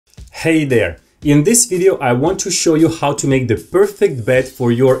Hey there! In this video I want to show you how to make the perfect bed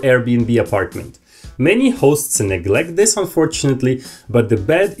for your Airbnb apartment. Many hosts neglect this unfortunately, but the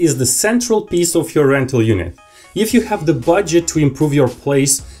bed is the central piece of your rental unit. If you have the budget to improve your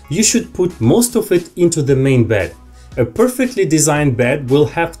place, you should put most of it into the main bed. A perfectly designed bed will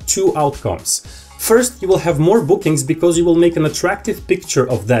have two outcomes. First, you will have more bookings because you will make an attractive picture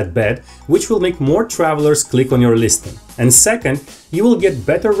of that bed, which will make more travelers click on your listing. And second, you will get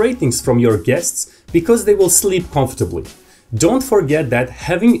better ratings from your guests because they will sleep comfortably. Don't forget that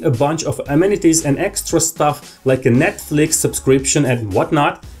having a bunch of amenities and extra stuff like a Netflix subscription and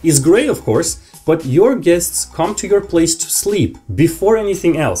whatnot is great, of course, but your guests come to your place to sleep before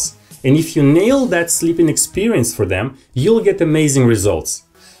anything else. And if you nail that sleeping experience for them, you'll get amazing results.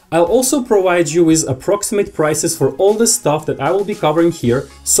 I'll also provide you with approximate prices for all the stuff that I will be covering here,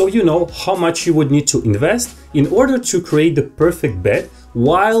 so you know how much you would need to invest in order to create the perfect bed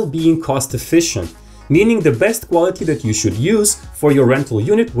while being cost efficient, meaning the best quality that you should use for your rental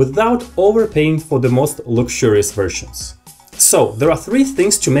unit without overpaying for the most luxurious versions. So there are three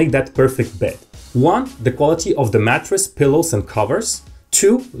things to make that perfect bed. 1. The quality of the mattress, pillows and covers.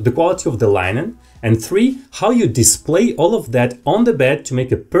 2. The quality of the linen. And 3. How you display all of that on the bed to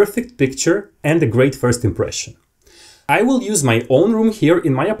make a perfect picture and a great first impression. I will use my own room here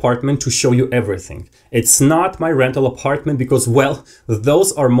in my apartment to show you everything. It's not my rental apartment because, well,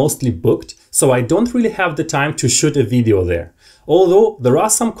 those are mostly booked, so I don't really have the time to shoot a video there. Although there are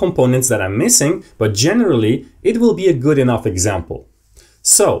some components that I'm missing, but generally it will be a good enough example.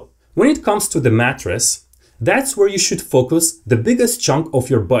 So, when it comes to the mattress, that's where you should focus the biggest chunk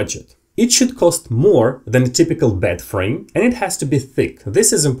of your budget. It should cost more than a typical bed frame, and it has to be thick.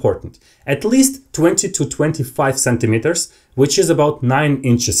 This is important. At least 20 to 25 centimeters, which is about 9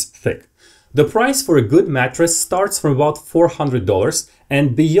 inches thick. The price for a good mattress starts from about $400,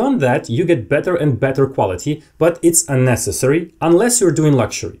 and beyond that you get better and better quality, but it's unnecessary unless you're doing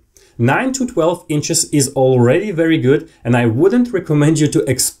luxury. 9 to 12 inches is already very good, and I wouldn't recommend you to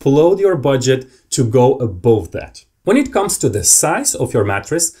explode your budget to go above that. When it comes to the size of your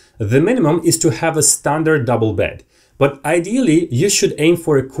mattress, the minimum is to have a standard double bed, but ideally you should aim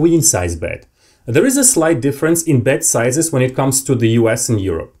for a queen size bed. There is a slight difference in bed sizes when it comes to the US and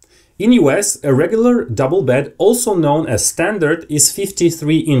Europe. In US, a regular double bed, also known as standard, is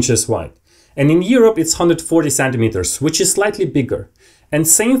 53 inches wide, and in Europe it's 140 centimeters, which is slightly bigger. And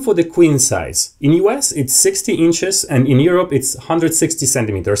same for the queen size. In US it's 60 inches and in Europe it's 160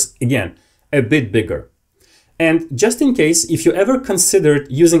 centimeters, again, a bit bigger. And just in case, if you ever considered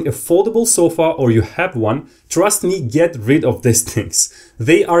using a foldable sofa or you have one, trust me, get rid of these things.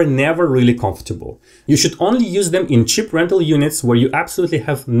 They are never really comfortable. You should only use them in cheap rental units where you absolutely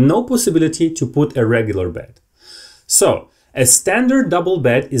have no possibility to put a regular bed. So, a standard double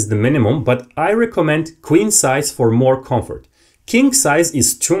bed is the minimum, but I recommend queen size for more comfort. King size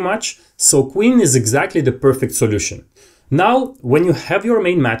is too much, so queen is exactly the perfect solution. Now, when you have your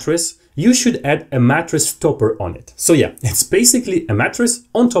main mattress, you should add a mattress topper on it. So yeah, it's basically a mattress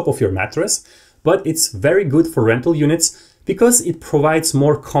on top of your mattress, but it's very good for rental units because it provides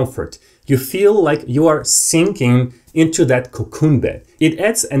more comfort. You feel like you are sinking into that cocoon bed. It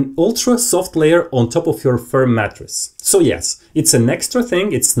adds an ultra soft layer on top of your firm mattress. So yes, it's an extra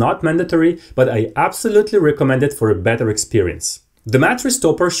thing, it's not mandatory, but I absolutely recommend it for a better experience. The mattress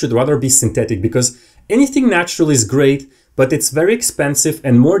topper should rather be synthetic because anything natural is great, but it's very expensive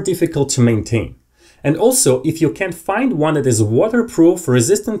and more difficult to maintain. And also, if you can find one that is waterproof,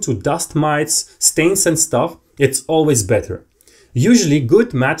 resistant to dust mites, stains and stuff, it's always better. Usually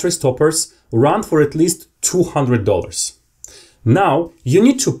good mattress toppers run for at least $200. Now, you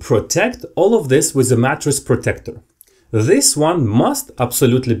need to protect all of this with a mattress protector. This one must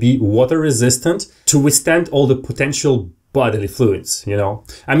absolutely be water resistant to withstand all the potential bodily fluids, you know.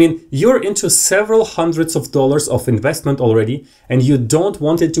 I mean, you're into several hundreds of dollars of investment already and you don't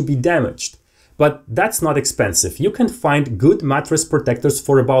want it to be damaged. But that's not expensive. You can find good mattress protectors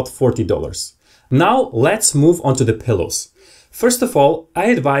for about $40. Now let's move on to the pillows. First of all, I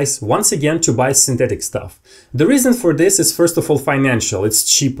advise once again to buy synthetic stuff. The reason for this is first of all financial, it's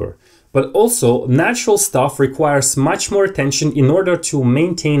cheaper. But also, natural stuff requires much more attention in order to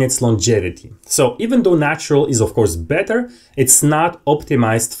maintain its longevity. So even though natural is of course better, it's not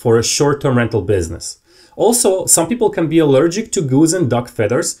optimized for a short-term rental business. Also, some people can be allergic to goose and duck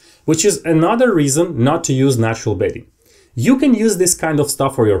feathers, which is another reason not to use natural bedding. You can use this kind of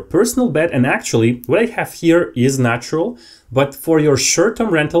stuff for your personal bed, and actually what I have here is natural, but for your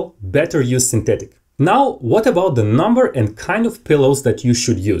short-term rental, better use synthetic. Now, what about the number and kind of pillows that you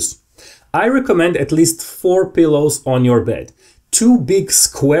should use? I recommend at least 4 pillows on your bed. two big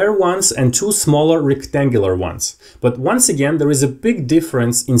square ones and two smaller rectangular ones. But once again, there is a big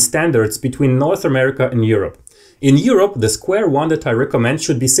difference in standards between North America and Europe. In Europe, the square one that I recommend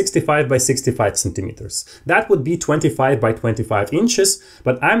should be 65 by 65 centimeters. That would be 25 by 25 inches,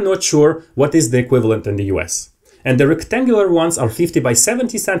 but I'm not sure what is the equivalent in the US. And the rectangular ones are 50 by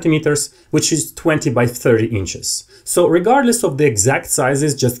 70 centimeters, which is 20 by 30 inches. So regardless of the exact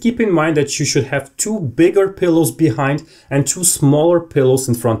sizes, just keep in mind that you should have two bigger pillows behind and two smaller pillows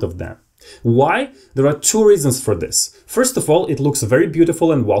in front of them. Why? There are two reasons for this. First of all, it looks very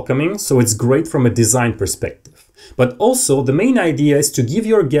beautiful and welcoming, so it's great from a design perspective. But also, the main idea is to give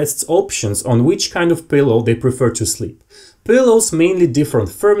your guests options on which kind of pillow they prefer to sleep. Pillows mainly differ in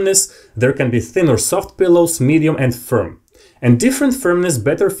firmness. There can be thin or soft pillows, medium and firm. And different firmness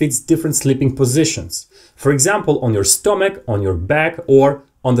better fits different sleeping positions. For example, on your stomach, on your back, or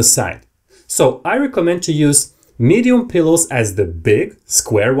on the side. So I recommend to use medium pillows as the big,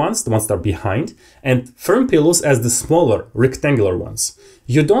 square ones, the ones that are behind, and firm pillows as the smaller, rectangular ones.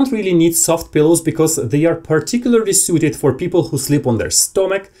 You don't really need soft pillows because they are particularly suited for people who sleep on their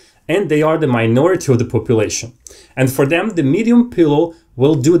stomach, and they are the minority of the population. And for them, the medium pillow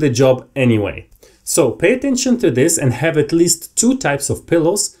will do the job anyway. So pay attention to this and have at least two types of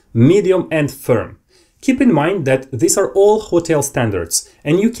pillows, medium and firm. Keep in mind that these are all hotel standards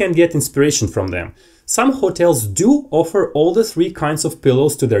and you can get inspiration from them. Some hotels do offer all the three kinds of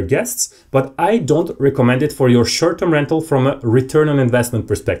pillows to their guests, but I don't recommend it for your short-term rental from a return on investment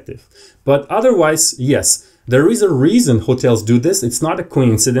perspective. But otherwise, yes, there is a reason hotels do this, it's not a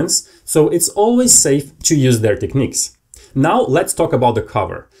coincidence, so it's always safe to use their techniques. Now let's talk about the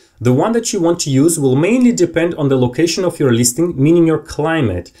cover. The one that you want to use will mainly depend on the location of your listing, meaning your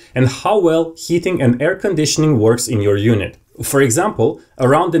climate, and how well heating and air conditioning works in your unit. For example,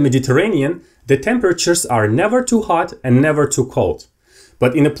 around the Mediterranean, the temperatures are never too hot and never too cold.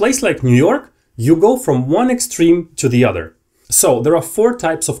 But in a place like New York, you go from one extreme to the other. So there are four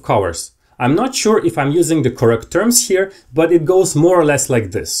types of covers. I'm not sure if I'm using the correct terms here, but it goes more or less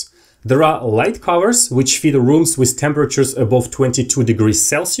like this. There are light covers, which fit rooms with temperatures above 22 degrees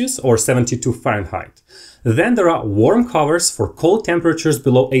Celsius or 72 Fahrenheit. Then there are warm covers for cold temperatures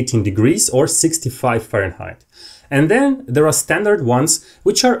below 18 degrees or 65 Fahrenheit. And then there are standard ones,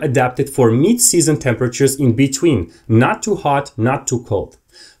 which are adapted for mid-season temperatures in between, not too hot, not too cold.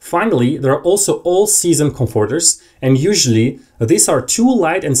 Finally, there are also all-season comforters, and usually these are two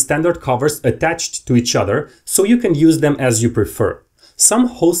light and standard covers attached to each other, so you can use them as you prefer. Some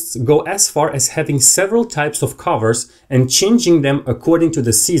hosts go as far as having several types of covers and changing them according to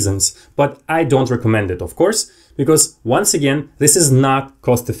the seasons, but I don't recommend it, of course, because once again, this is not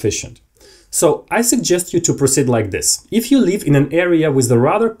cost efficient. So I suggest you to proceed like this. If you live in an area with a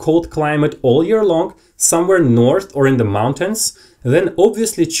rather cold climate all year long, somewhere north or in the mountains, then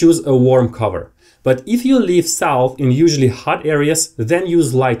obviously choose a warm cover. But if you live south in usually hot areas, then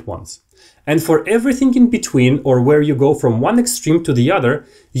use light ones. And for everything in between or where you go from one extreme to the other,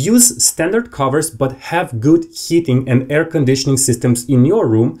 use standard covers but have good heating and air conditioning systems in your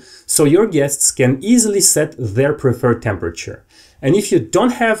room so your guests can easily set their preferred temperature. And if you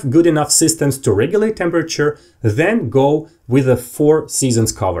don't have good enough systems to regulate temperature, then go with a 4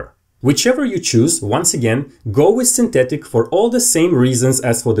 seasons cover. Whichever you choose, once again, go with synthetic for all the same reasons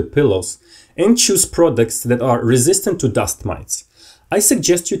as for the pillows, and choose products that are resistant to dust mites. I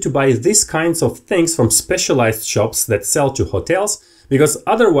suggest you to buy these kinds of things from specialized shops that sell to hotels, because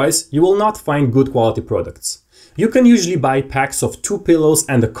otherwise you will not find good quality products. You can usually buy packs of 2 pillows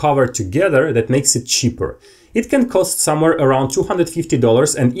and a cover together that makes it cheaper. It can cost somewhere around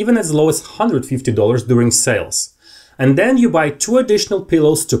 $250 and even as low as $150 during sales. And then you buy 2 additional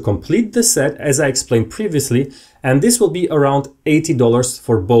pillows to complete the set, as I explained previously, and this will be around $80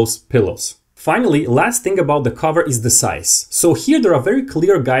 for both pillows. Finally, last thing about the cover is the size. So here there are very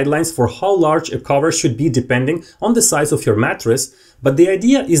clear guidelines for how large a cover should be depending on the size of your mattress, but the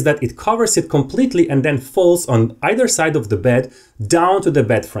idea is that it covers it completely and then falls on either side of the bed down to the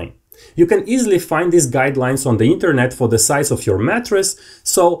bed frame. You can easily find these guidelines on the internet for the size of your mattress,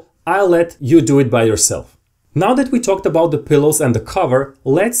 so I'll let you do it by yourself. Now that we talked about the pillows and the cover,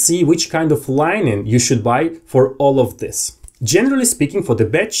 let's see which kind of lining you should buy for all of this. Generally speaking, for the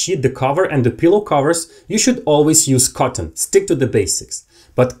bed sheet, the cover and the pillow covers, you should always use cotton, stick to the basics.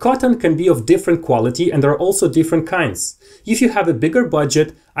 But cotton can be of different quality and there are also different kinds. If you have a bigger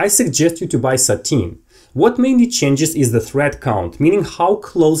budget, I suggest you to buy sateen. What mainly changes is the thread count, meaning how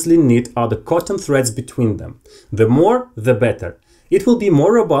closely knit are the cotton threads between them. The more, the better. It will be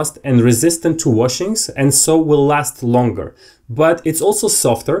more robust and resistant to washings and so will last longer, but it's also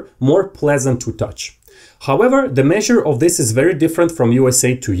softer, more pleasant to touch. However, the measure of this is very different from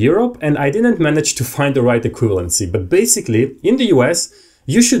USA to Europe, and I didn't manage to find the right equivalency. But basically, in the US,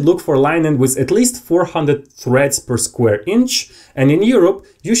 you should look for linen with at least 400 threads per square inch, and in Europe,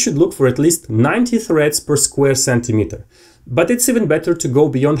 you should look for at least 90 threads per square centimeter. But it's even better to go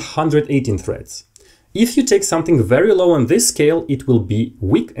beyond 118 threads. If you take something very low on this scale, it will be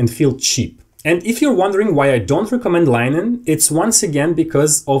weak and feel cheap. And if you're wondering why I don't recommend linen, it's once again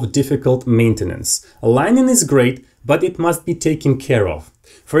because of difficult maintenance. Linen is great, but it must be taken care of.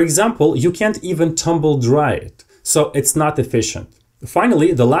 For example, you can't even tumble dry it, so it's not efficient.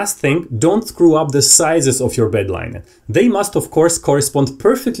 Finally, the last thing, don't screw up the sizes of your bed linen. They must of course correspond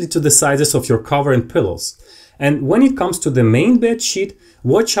perfectly to the sizes of your cover and pillows. And when it comes to the main bed sheet,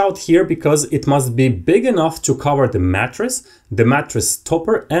 watch out here because it must be big enough to cover the mattress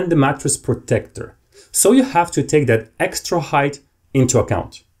topper, and the mattress protector. So you have to take that extra height into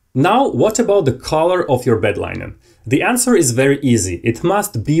account. Now, what about the color of your bed linen? The answer is very easy. It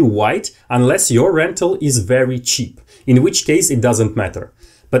must be white unless your rental is very cheap, in which case it doesn't matter.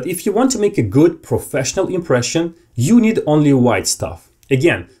 But if you want to make a good professional impression, you need only white stuff.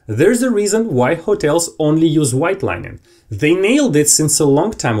 Again, there's a reason why hotels only use white linen. They nailed it since a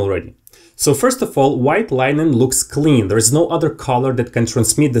long time already. So first of all, white linen looks clean. There is no other color that can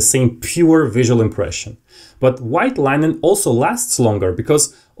transmit the same pure visual impression. But white linen also lasts longer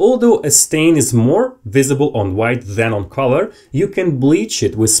because although a stain is more visible on white than on color, you can bleach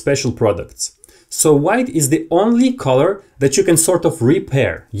it with special products. So white is the only color that you can sort of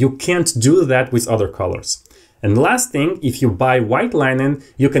repair. You can't do that with other colors. And last thing, if you buy white linen,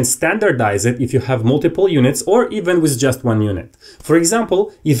 you can standardize it if you have multiple units or even with just one unit. For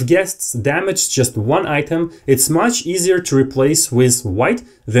example, if guests damage just one item, it's much easier to replace with white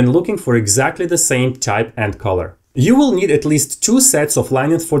than looking for exactly the same type and color. You will need at least 2 sets of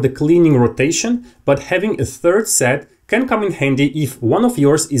linen for the cleaning rotation, but having a third set can come in handy if one of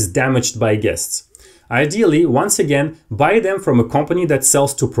yours is damaged by guests. Ideally, once again, buy them from a company that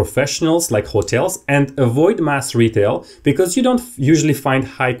sells to professionals like hotels and avoid mass retail because you don't usually find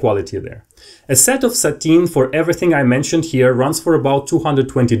high quality there. A set of sateen for everything I mentioned here runs for about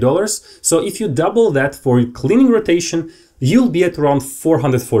 $220, so if you double that for cleaning rotation, you'll be at around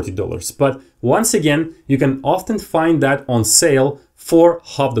 $440. But once again, you can often find that on sale for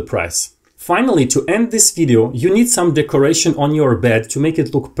half the price. Finally, to end this video, you need some decoration on your bed to make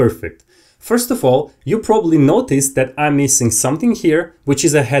it look perfect. First of all, you probably noticed that I'm missing something here, which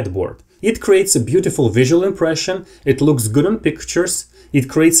is a headboard. It creates a beautiful visual impression, it looks good on pictures, it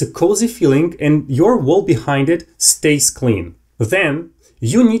creates a cozy feeling, and your wall behind it stays clean. Then,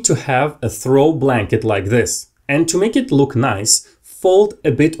 you need to have a throw blanket like this. And to make it look nice, fold a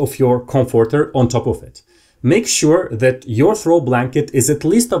bit of your comforter on top of it. Make sure that your throw blanket is at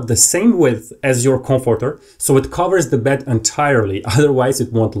least of the same width as your comforter, so it covers the bed entirely, otherwise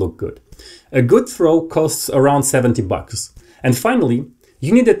it won't look good. A good throw costs around $70. And finally,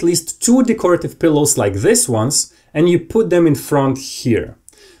 you need at least 2 decorative pillows like this ones, and you put them in front here.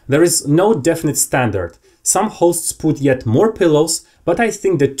 There is no definite standard. Some hosts put yet more pillows, but I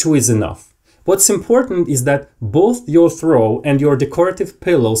think that 2 is enough. What's important is that both your throw and your decorative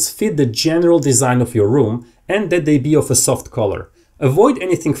pillows fit the general design of your room and that they be of a soft color. Avoid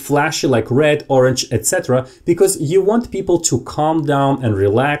anything flashy like red, orange, etc. because you want people to calm down and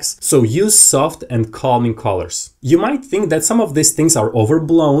relax, so use soft and calming colors. You might think that some of these things are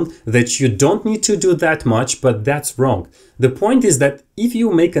overblown, that you don't need to do that much, but that's wrong. The point is that if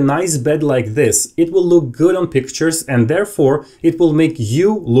you make a nice bed like this, it will look good on pictures and therefore it will make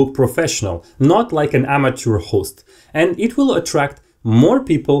you look professional, not like an amateur host, and it will attract more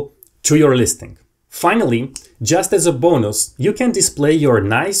people to your listing. Finally, just as a bonus, you can display your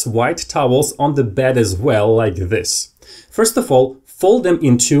nice white towels on the bed as well, like this. First of all, fold them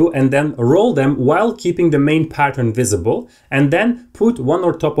in 2 and then roll them while keeping the main pattern visible, and then put one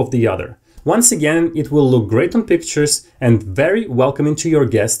on top of the other. Once again, it will look great on pictures and very welcoming to your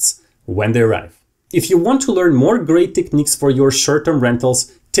guests when they arrive. If you want to learn more great techniques for your short-term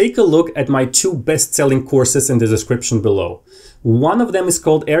rentals, take a look at my 2 best-selling courses in the description below. One of them is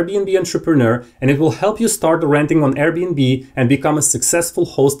called Airbnb Entrepreneur, and it will help you start renting on Airbnb and become a successful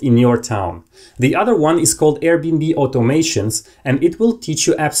host in your town. The other one is called Airbnb Automations, and it will teach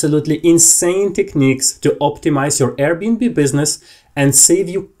you absolutely insane techniques to optimize your Airbnb business and save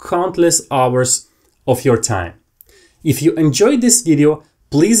you countless hours of your time. If you enjoyed this video,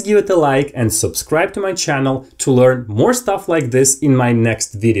 please give it a like and subscribe to my channel to learn more stuff like this in my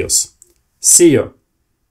next videos. See you!